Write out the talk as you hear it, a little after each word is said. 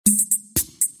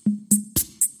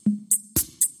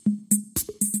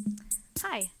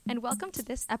Hi, and welcome to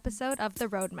this episode of The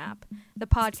Roadmap, the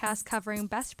podcast covering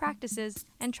best practices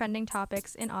and trending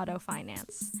topics in auto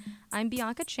finance. I'm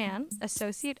Bianca Chan,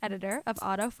 Associate Editor of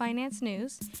Auto Finance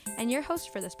News, and your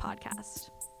host for this podcast.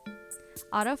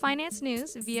 Auto Finance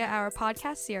News, via our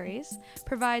podcast series,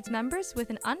 provides members with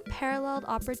an unparalleled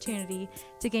opportunity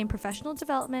to gain professional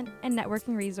development and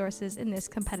networking resources in this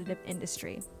competitive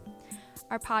industry.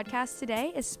 Our podcast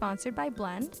today is sponsored by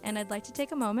Blend, and I'd like to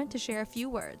take a moment to share a few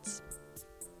words.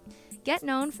 Get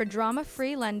known for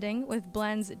drama-free lending with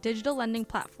Blend's digital lending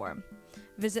platform.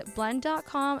 Visit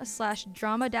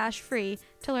blend.com/drama-free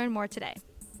to learn more today.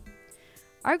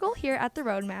 Our goal here at The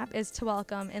Roadmap is to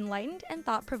welcome enlightened and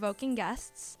thought-provoking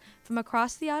guests from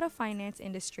across the auto finance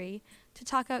industry to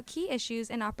talk about key issues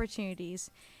and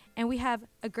opportunities, and we have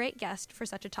a great guest for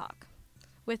such a talk.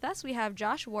 With us, we have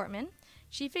Josh Wortman,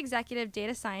 Chief Executive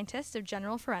Data Scientist of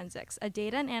General Forensics, a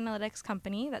data and analytics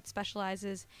company that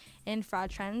specializes in fraud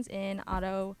trends in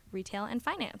auto, retail, and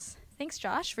finance. Thanks,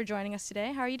 Josh, for joining us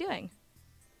today. How are you doing?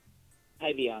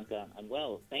 Hi, Bianca. I'm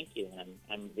well, thank you, and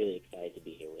I'm really excited to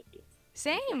be here with you.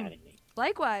 Same. Thanks for having me.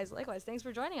 Likewise. Thanks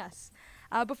for joining us.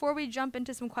 Before we jump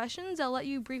into some questions, I'll let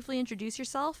you briefly introduce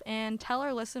yourself and tell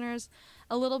our listeners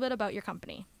a little bit about your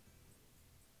company.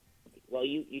 Well,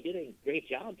 you did a great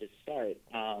job to start,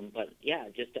 but yeah,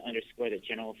 just to underscore that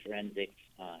General Forensics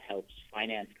helps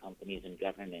finance companies and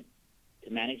government to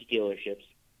manage dealerships,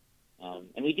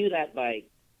 and we do that by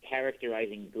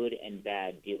characterizing good and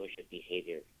bad dealership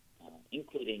behavior,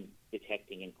 including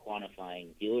detecting and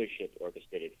quantifying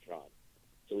dealership-orchestrated fraud.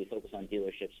 So we focus on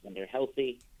dealerships when they're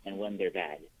healthy and when they're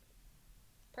bad.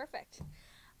 Perfect.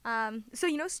 So,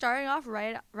 starting off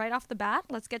right off the bat,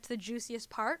 let's get to the juiciest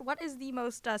part. What is the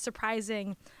most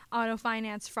surprising auto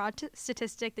finance fraud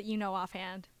statistic that you know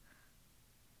offhand?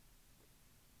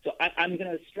 So I'm going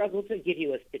to struggle to give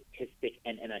you a statistic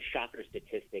and a shocker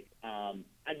statistic.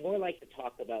 I'd more like to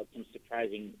talk about some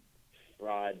surprising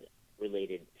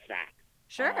fraud-related facts.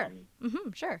 Sure.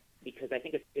 Sure. Because I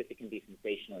think a statistic can be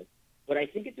sensationalist. But I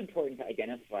think it's important to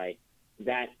identify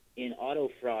that in auto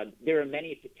fraud, there are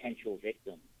many potential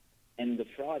victims. And the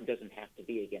fraud doesn't have to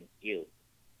be against you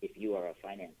if you are a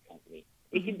finance company.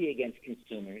 It can be against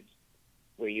consumers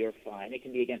where you're fine. It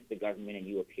can be against the government and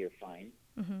you appear fine.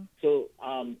 So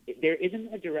there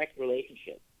isn't a direct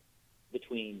relationship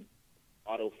between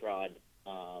auto fraud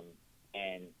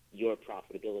and your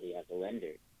profitability as a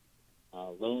lender.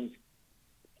 Loans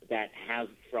that have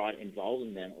fraud involved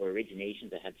in them or originations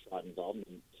that have fraud involved in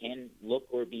them can look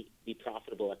or be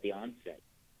profitable at the onset.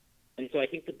 And so I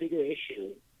think the bigger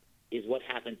issue is what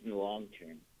happens in the long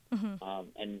term,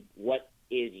 and what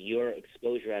is your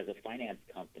exposure as a finance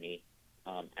company,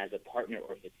 as a partner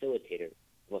or facilitator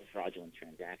of a fraudulent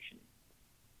transaction.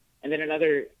 And then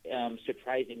another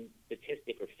surprising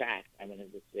statistic or fact, I'm going to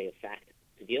just say a fact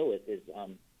to deal with, is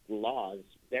laws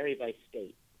vary by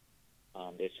state.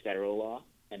 There's federal law,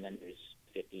 and then there's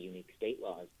 50 unique state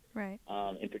laws, right?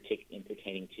 In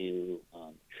pertaining to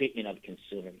treatment of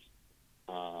consumers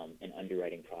and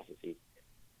underwriting processes.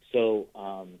 So,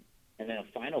 and then a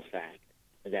final fact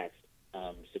that's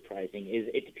surprising is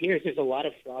it appears there's a lot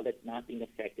of fraud that's not being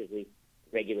effectively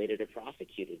regulated or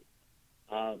prosecuted.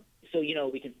 So,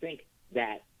 we can think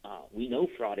that we know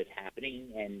fraud is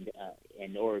happening and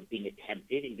or being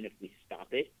attempted, even if we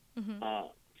stop it.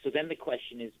 So then the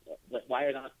question is, why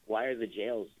are the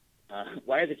jails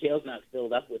not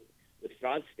filled up with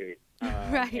fraudsters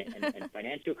right. and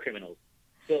financial criminals?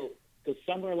 So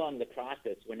somewhere along the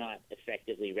process, we're not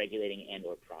effectively regulating and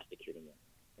or prosecuting them.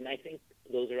 And I think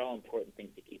those are all important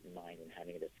things to keep in mind when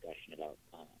having a discussion about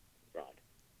fraud.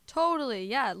 Totally,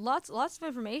 yeah. Lots of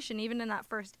information, even in that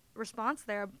first response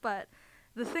there. But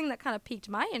the thing that kind of piqued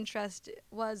my interest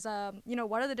was,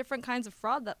 what are the different kinds of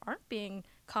fraud that aren't being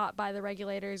caught by the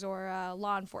regulators or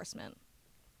law enforcement?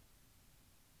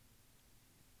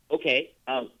 Okay,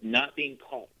 not being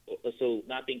caught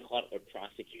or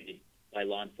prosecuted by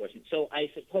law enforcement. So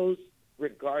I suppose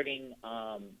regarding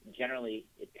generally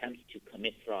attempts to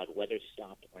commit fraud, whether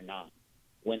stopped or not,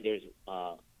 when there's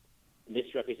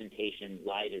misrepresentation,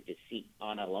 lies, or deceit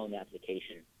on a loan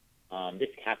application,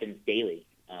 this happens daily,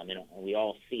 and we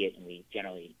all see it, and we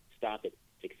generally stop it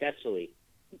successfully.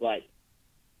 But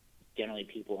generally,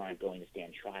 people aren't going to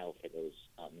stand trial for those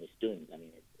misdoings. I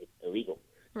mean, it's illegal.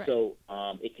 Right. So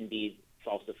it can be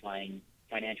falsifying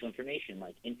financial information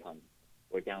like income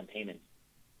or down payments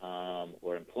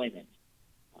or employment.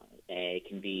 It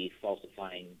can be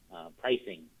falsifying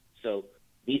pricing. So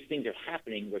these things are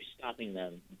happening. We're stopping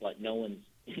them, but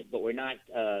we're not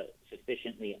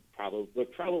sufficiently. We're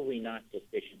probably not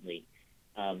sufficiently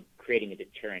creating a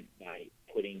deterrent by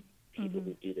putting people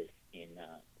who do this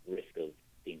risk of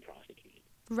being prosecuted.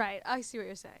 Right. I see what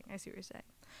you're saying.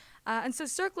 And so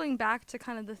circling back to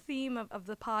kind of the theme of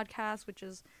the podcast, which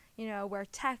is, where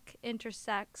tech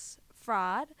intersects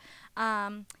fraud,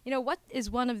 what is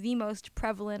one of the most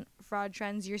prevalent fraud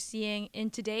trends you're seeing in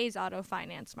today's auto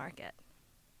finance market?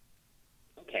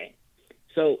 Okay.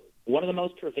 So one of the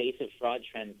most pervasive fraud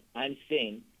trends I'm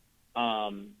seeing,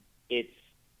 it's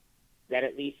that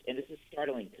at least, and this is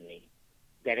startling to me,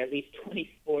 that at least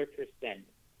 24%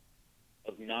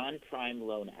 of non-prime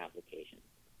loan applications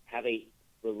have a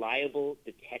reliable,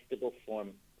 detectable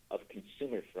form of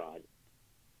consumer fraud.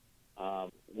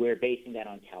 We're basing that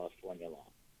on California law.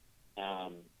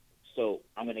 So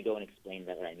I'm going to go and explain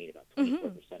what I mean about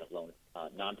 24%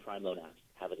 of non-prime loan apps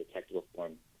have a detectable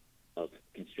form of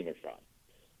consumer fraud.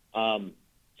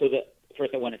 So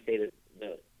first I want to say that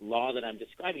the law that I'm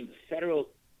describing, the federal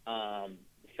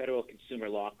Consumer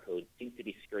Law Code, seems to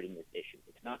be skirting this issue.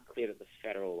 It's not clear that the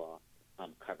federal law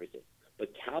covers it.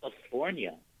 But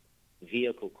California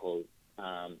vehicle code,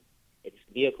 it's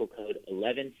vehicle code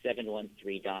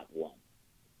 11713.1.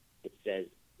 It says,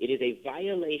 it is a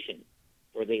violation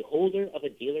for the holder of a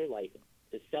dealer license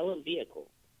to sell a vehicle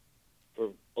for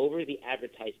over the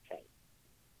advertised price,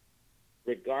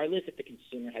 regardless if the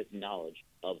consumer has knowledge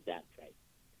of that price.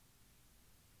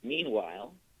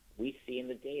 Meanwhile, we see in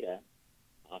the data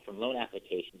from loan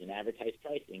applications and advertised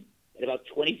pricing that about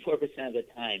 24% of the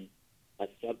time a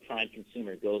subprime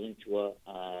consumer goes into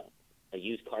a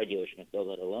used car dealership and fills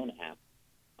out a loan app,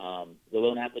 the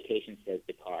loan application says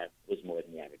the car was more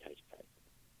than the advertised price.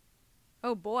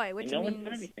 Oh boy, which and no means one's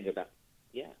done anything about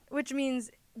which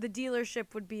means the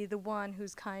dealership would be the one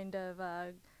who's kind of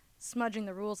smudging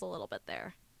the rules a little bit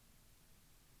there.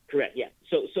 Correct. Yeah.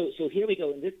 So here we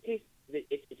go. In this case,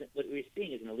 what we're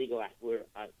seeing is an illegal act. We're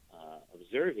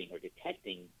observing or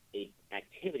detecting a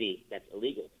activity that's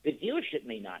illegal. The dealership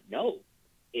may not know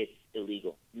it's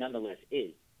illegal. Nonetheless,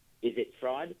 is it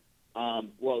fraud?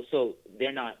 Well, so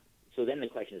they're not. So then the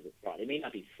question is, fraud? It may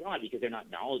not be fraud because they're not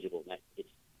knowledgeable that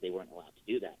they weren't allowed to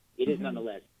do that. It is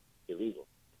nonetheless illegal,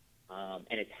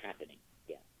 and it's happening.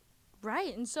 Yeah.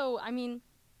 Right. And so, I mean,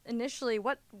 initially,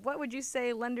 what would you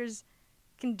say lenders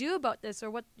can do about this, or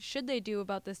what should they do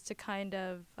about this to kind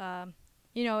of,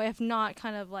 if not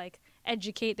kind of like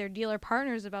educate their dealer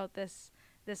partners about this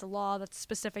law that's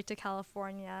specific to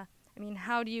California? I mean,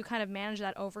 how do you kind of manage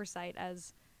that oversight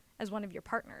as one of your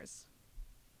partners?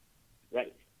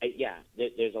 Right.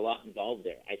 There's a lot involved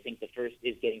there. I think the first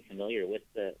is getting familiar with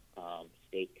the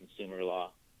state consumer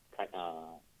law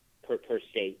per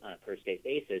state on a per state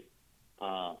basis.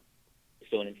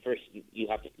 So first you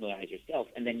have to familiarize yourself,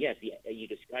 and then yes, you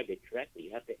described it correctly.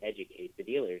 You have to educate the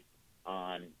dealers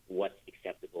on what's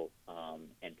acceptable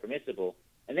and permissible,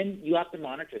 and then you have to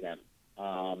monitor them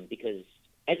because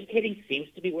educating seems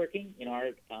to be working. In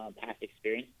our past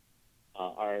experience,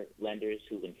 our lenders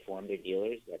who inform their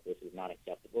dealers that this is not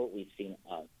acceptable, we've seen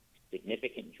a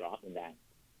significant drop in that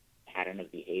pattern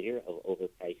of behavior of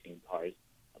overpricing cars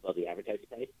above the advertised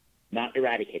price. Not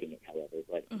eradicating it, however,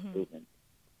 but improvement.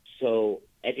 So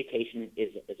education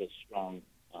is a strong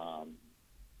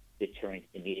deterrent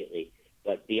immediately.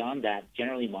 But beyond that,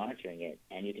 generally monitoring it,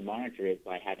 and you can monitor it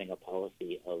by having a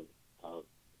policy of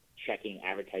checking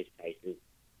advertised prices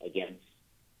against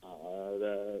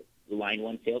the line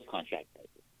one sales contract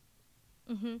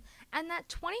prices. And that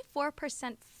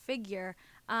 24% figure,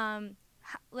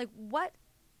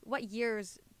 what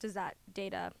years does that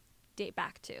data date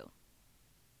back to?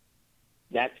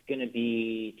 That's going to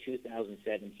be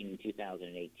 2017 and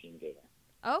 2018 data.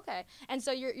 Okay. And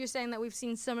so you're saying that we've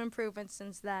seen some improvements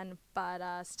since then, but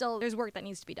still there's work that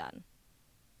needs to be done.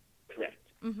 Correct.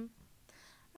 All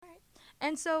right.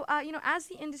 And so, as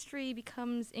the industry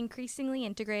becomes increasingly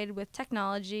integrated with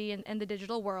technology and the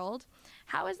digital world,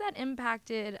 how has that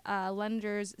impacted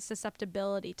lenders'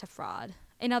 susceptibility to fraud?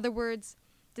 In other words,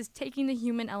 does taking the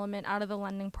human element out of the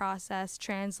lending process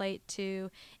translate to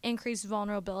increased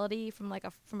vulnerability from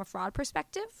a fraud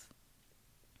perspective?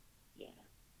 Yeah.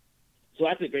 So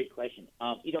that's a great question.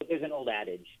 There's an old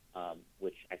adage,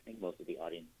 which I think most of the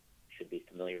audience should be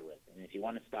familiar with. And if you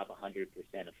want to stop 100%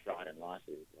 of fraud and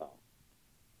losses, well,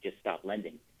 just stop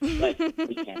lending. But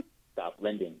we can't stop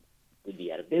lending. We'd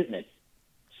be out of business.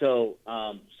 So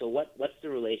what's the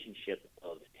relationship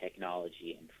of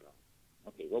technology and fraud?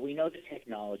 Okay, well, we know that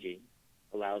technology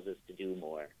allows us to do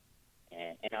more,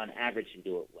 and on average to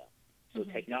do it well. So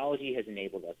technology has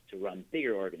enabled us to run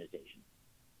bigger organizations,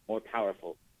 more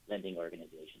powerful lending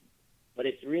organizations. But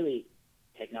it's really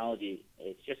technology,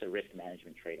 it's just a risk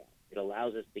management trade-off. It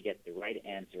allows us to get the right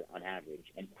answer on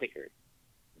average and quicker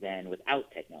than without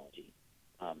technology.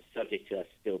 subject to us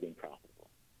still being profitable.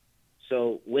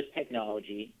 So with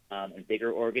technology and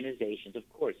bigger organizations, of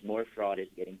course, more fraud is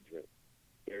getting through.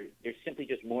 There's simply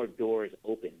just more doors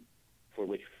open for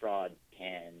which fraud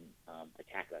can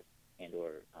attack us and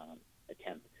or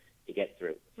attempt to get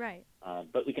through. Right.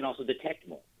 But we can also detect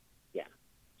more. Yeah.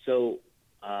 So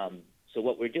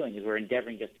what we're doing is we're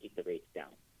endeavoring just to keep the rates down,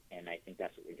 and I think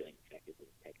that's what we're doing effectively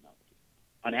with technology.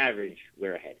 On average,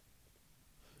 we're ahead.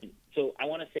 So I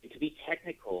want to say, to be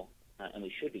technical, and we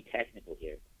should be technical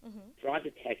here, fraud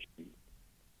detection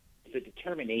is a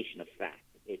determination of fact.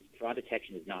 Fraud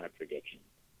detection is not a prediction.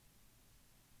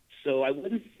 So I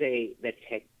wouldn't say that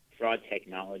fraud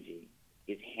technology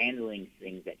is handling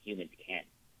things that humans can't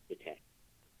detect.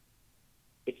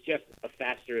 It's just a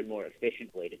faster and more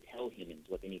efficient way to tell humans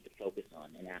what they need to focus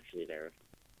on and actually verify.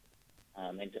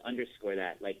 And to underscore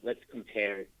that, let's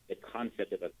compare the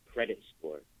concept of a credit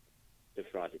score to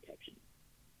fraud detection.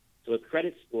 So a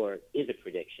credit score is a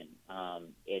prediction.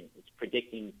 It's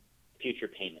predicting future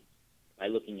payments by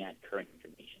looking at current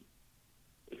information.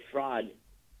 With fraud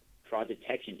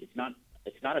detection, it's not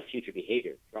a future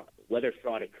behavior. Whether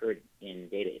fraud occurred in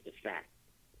data is a fact.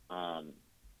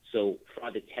 So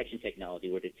fraud detection technology,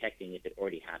 we're detecting if it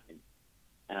already happened.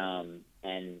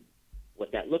 And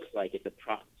what that looks like is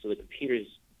so the computer's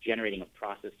generating a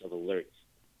process of alerts,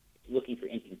 looking for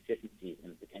inconsistencies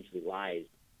and potentially lies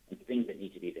and things that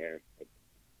need to be verified.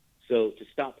 So to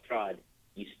stop fraud,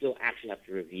 you still actually have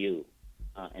to review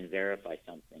and verify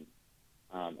something.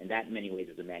 And that in many ways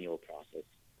is a manual process.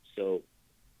 So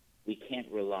we can't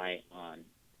rely on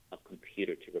a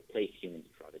computer to replace humans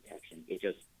in fraud detection. It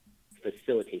just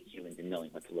facilitates humans in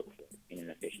knowing what to look for in an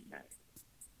efficient manner.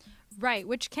 Right,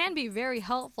 which can be very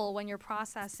helpful when you're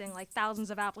processing like thousands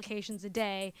of applications a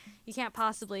day. You can't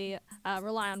possibly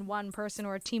rely on one person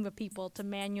or a team of people to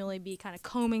manually be kind of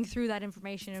combing through that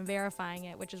information and verifying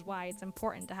it, which is why it's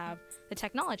important to have the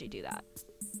technology do that.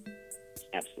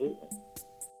 Absolutely.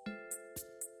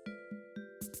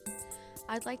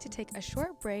 I'd like to take a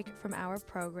short break from our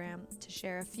program to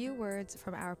share a few words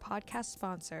from our podcast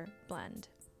sponsor, Blend.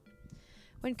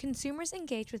 When consumers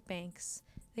engage with banks,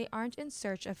 they aren't in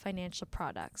search of financial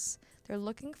products. They're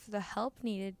looking for the help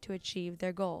needed to achieve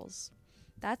their goals.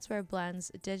 That's where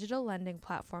Blend's digital lending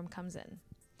platform comes in.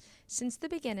 Since the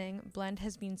beginning, Blend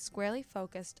has been squarely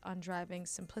focused on driving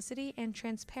simplicity and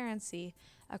transparency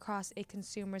across a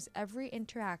consumer's every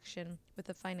interaction with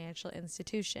a financial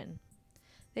institution.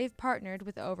 They've partnered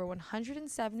with over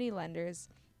 170 lenders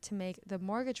to make the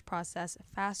mortgage process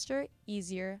faster,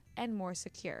 easier, and more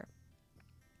secure.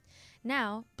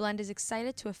 Now, Blend is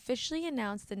excited to officially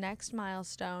announce the next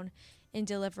milestone in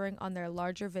delivering on their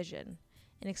larger vision,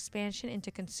 an expansion into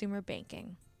consumer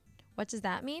banking. What does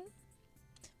that mean?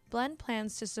 Blend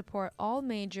plans to support all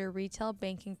major retail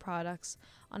banking products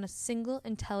on a single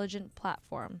intelligent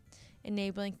platform,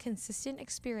 enabling consistent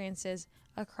experiences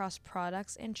across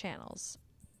products and channels.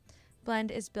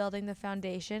 Blend is building the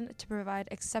foundation to provide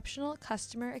exceptional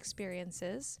customer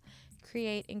experiences,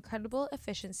 create incredible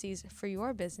efficiencies for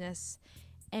your business,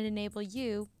 and enable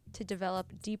you to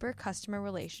develop deeper customer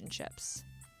relationships.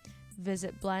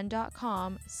 Visit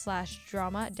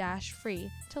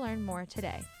blend.com/drama-free to learn more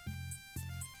today.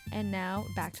 And now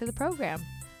back to the program.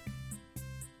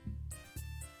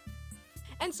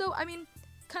 And so,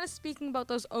 kind of speaking about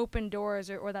those open doors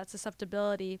or that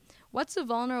susceptibility, what's a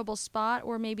vulnerable spot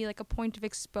or maybe like a point of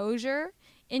exposure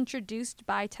introduced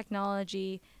by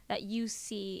technology that you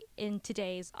see in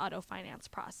today's auto finance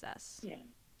process?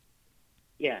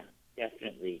 Yeah,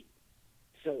 definitely.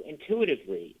 So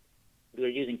intuitively, we're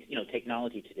using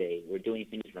technology today. We're doing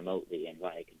things remotely and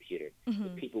via computer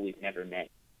with people we've never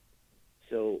met.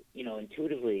 So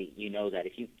intuitively, that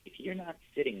if you're not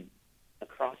sitting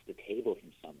across the table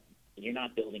from someone and you're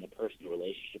not building a personal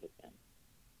relationship with them,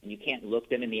 and you can't look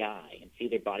them in the eye and see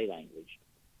their body language,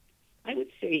 I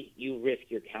would say you risk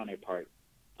your counterpart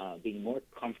being more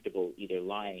comfortable either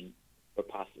lying or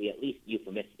possibly at least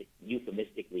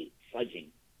euphemistically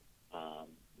fudging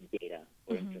data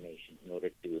or information in order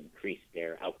to increase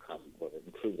their outcome or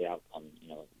improve their outcome in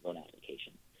loan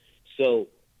application. So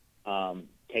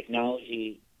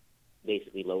technology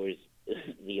basically lowers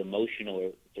the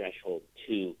emotional threshold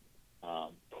to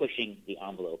pushing the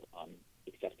envelope on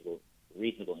acceptable,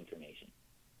 reasonable information.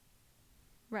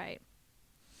 Right,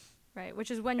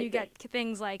 which is when you get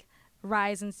things like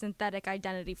rise in synthetic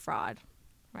identity fraud,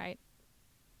 right?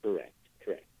 Correct.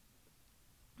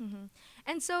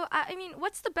 And so,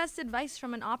 what's the best advice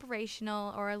from an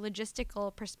operational or a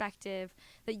logistical perspective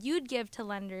that you'd give to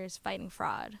lenders fighting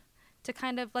fraud to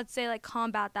kind of, let's say, like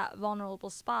combat that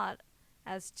vulnerable spot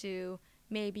as to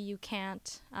maybe you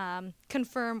can't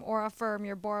confirm or affirm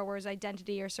your borrower's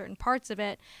identity or certain parts of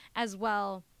it as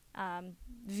well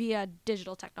via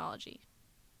digital technology.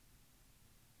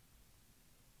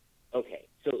 Okay,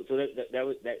 so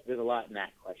there's a lot in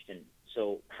that question.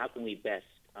 So how can we best,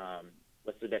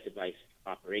 what's the best advice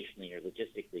operationally or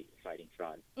logistically to fighting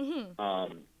fraud?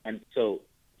 Mm-hmm. And so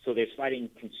there's fighting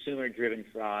consumer-driven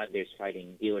fraud, there's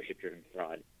fighting dealership-driven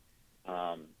fraud.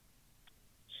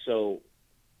 So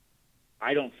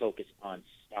I don't focus on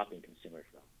stopping consumer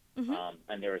fraud. Mm-hmm.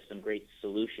 And there are some great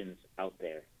solutions out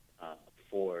there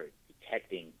for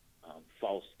detecting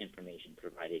false information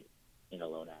provided in a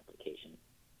loan application.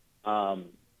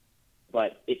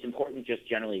 But it's important just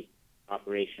generally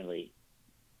operationally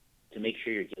to make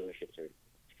sure your dealerships are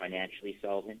financially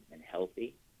solvent and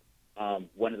healthy.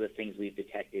 One of the things we've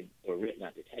detected, or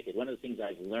not detected, one of the things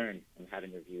I've learned from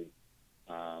having reviewed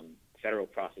federal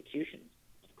prosecutions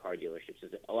of car dealerships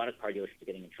is that a lot of car dealerships are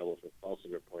getting in trouble for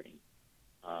falsely reporting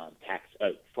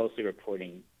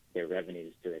their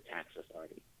revenues to the tax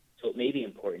authority. So it may be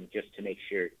important just to make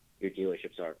sure your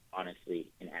dealerships are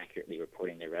honestly and accurately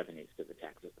reporting their revenues to the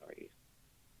tax authorities.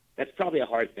 That's probably a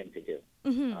hard thing to do.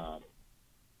 Mm-hmm.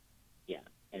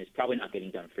 And it's probably not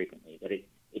getting done frequently, but it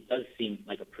does seem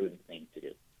like a prudent thing to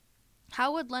do.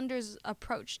 How would lenders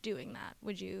approach doing that?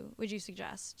 Would you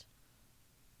suggest?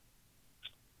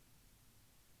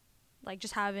 Like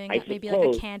just having maybe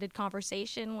like a candid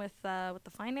conversation with the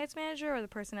finance manager or the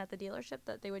person at the dealership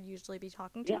that they would usually be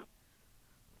talking to? Yeah.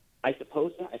 I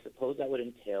suppose that would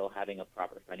entail having a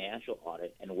proper financial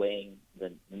audit and weighing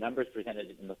the numbers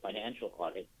presented in the financial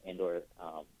audit and or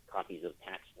copies of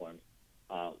tax forms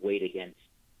weighed against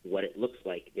what it looks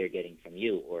like they're getting from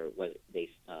you, or what they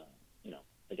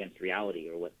against reality,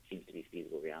 or what seems to be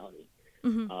feasible reality.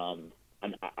 Mm-hmm.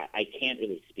 I can't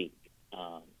really speak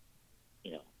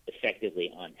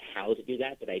effectively on how to do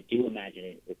that, but I do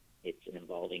imagine it's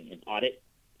involving an audit,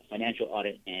 a financial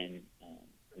audit, and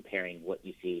comparing what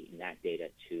you see in that data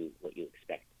to what you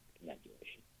expect from that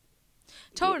dealership.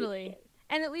 Totally.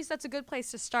 And at least that's a good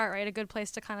place to start, right? A good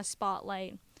place to kind of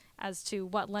spotlight as to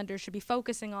what lenders should be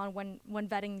focusing on when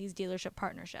vetting these dealership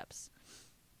partnerships.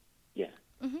 Yeah.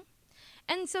 Mm-hmm.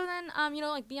 And so then,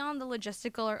 like beyond the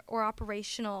logistical or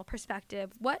operational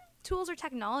perspective, what tools or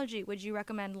technology would you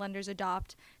recommend lenders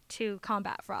adopt to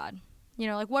combat fraud?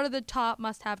 Like what are the top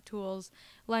must-have tools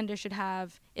lenders should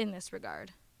have in this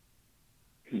regard?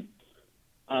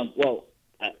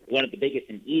 One of the biggest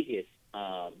and easiest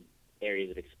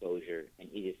areas of exposure and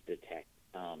easiest to detect,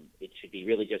 it should be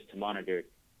really just to monitor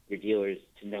your dealers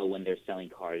to know when they're selling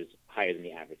cars higher than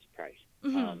the average price.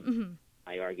 Mm-hmm.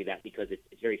 I argue that because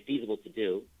it's very feasible to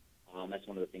do. That's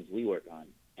one of the things we work on,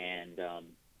 and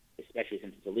especially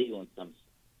since it's illegal in some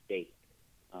states,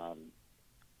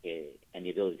 and the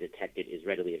ability to detect it is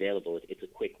readily available, it's a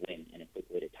quick win and a quick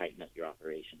way to tighten up your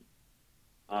operation.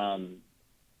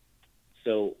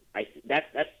 So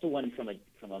that's the one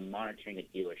from a monitoring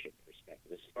a dealership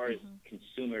perspective. As far as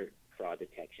consumer fraud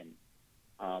detection,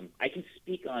 I can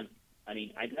speak on.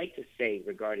 I'd like to say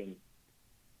regarding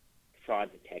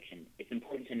fraud detection, it's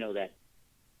important to know that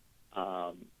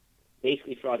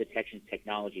basically fraud detection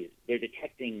technologies, they're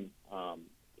detecting.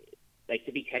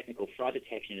 To be technical, fraud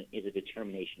detection is a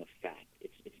determination of fact.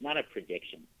 It's not a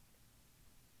prediction.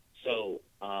 So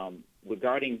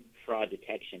regarding fraud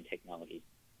detection technologies,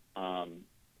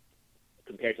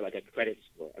 compared to like a credit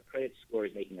score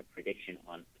is making a prediction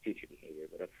on future behavior,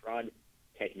 but a fraud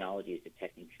technology is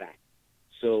detecting fact.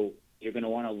 So you're going to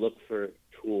want to look for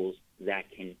tools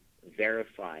that can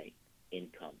verify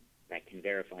income, that can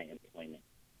verify employment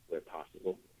where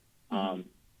possible.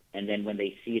 And then when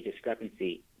they see a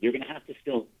discrepancy, you're going to have to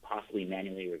still possibly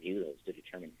manually review those to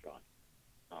determine fraud.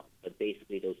 But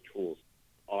basically those tools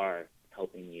are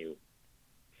helping you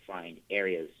find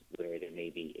areas where there may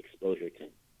be exposure to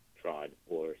fraud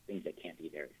or things that can't be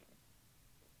verified.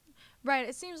 Right.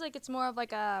 It seems like it's more of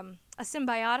like a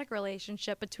symbiotic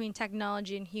relationship between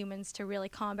technology and humans to really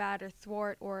combat or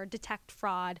thwart or detect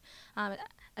fraud,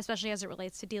 especially as it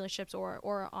relates to dealerships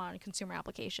or on consumer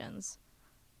applications.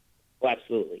 Well,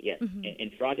 absolutely, yes. Mm-hmm.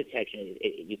 In fraud detection,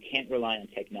 you can't rely on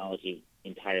technology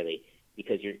entirely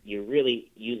because you're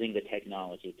really using the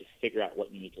technology to figure out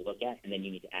what you need to look at, and then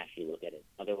you need to actually look at it.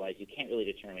 Otherwise, you can't really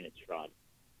determine it's fraud.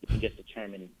 You can just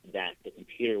determine that the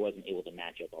computer wasn't able to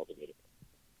match up all the data.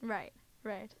 Right.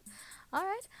 All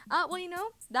right.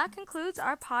 That concludes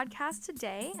our podcast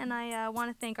today, and I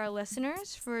want to thank our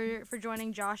listeners for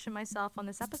joining Josh and myself on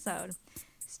this episode.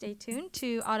 Stay tuned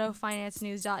to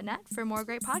autofinancenews.net for more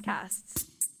great podcasts.